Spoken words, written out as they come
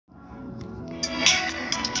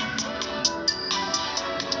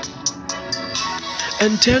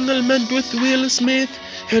Entanglement with Will Smith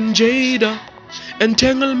and Jada.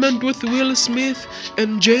 Entanglement with Will Smith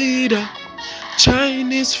and Jada.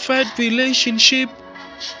 Chinese fight relationship.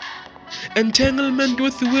 Entanglement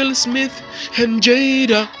with Will Smith and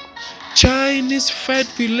Jada. Chinese fight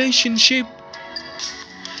relationship.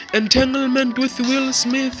 Entanglement with Will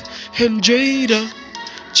Smith and Jada.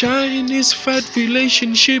 Chinese fight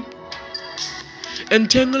relationship.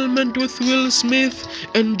 Entanglement with Will Smith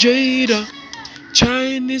and Jada.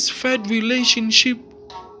 Chinese fight relationship.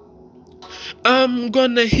 I'm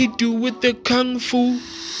gonna hit you with the kung fu,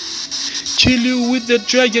 kill you with the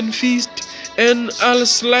dragon fist, and I'll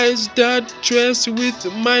slice that dress with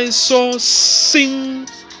my sauce. Sing.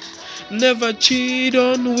 Never cheat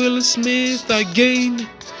on Will Smith again.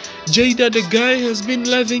 Jada, the guy has been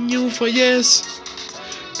loving you for years.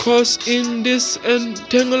 Cause in this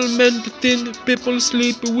entanglement thing, people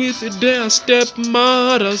sleep with their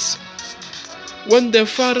stepmothers. When their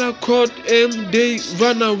father caught them, they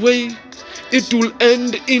run away. It will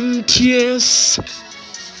end in tears.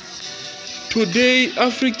 Today,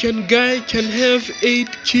 African guy can have 8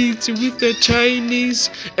 kids with a Chinese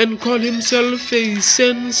and call himself a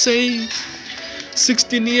sensei.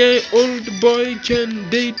 16-year-old boy can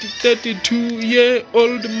date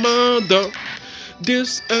 32-year-old mother.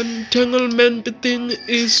 This entanglement thing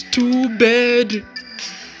is too bad.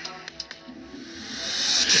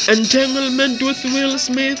 Entanglement with Will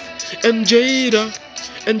Smith and Jada.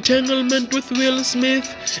 Entanglement with Will Smith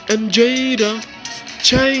and Jada.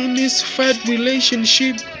 Chinese fight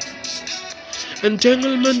relationship.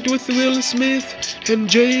 Entanglement with Will Smith and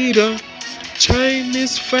Jada.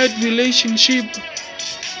 Chinese fight relationship.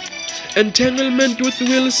 Entanglement with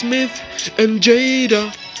Will Smith and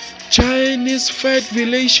Jada. Chinese fight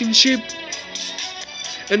relationship.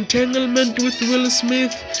 Entanglement with Will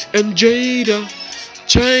Smith and Jada.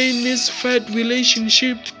 Chinese fight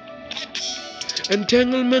relationship.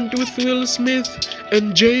 Entanglement with Will Smith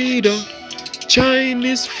and Jada.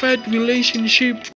 Chinese fight relationship.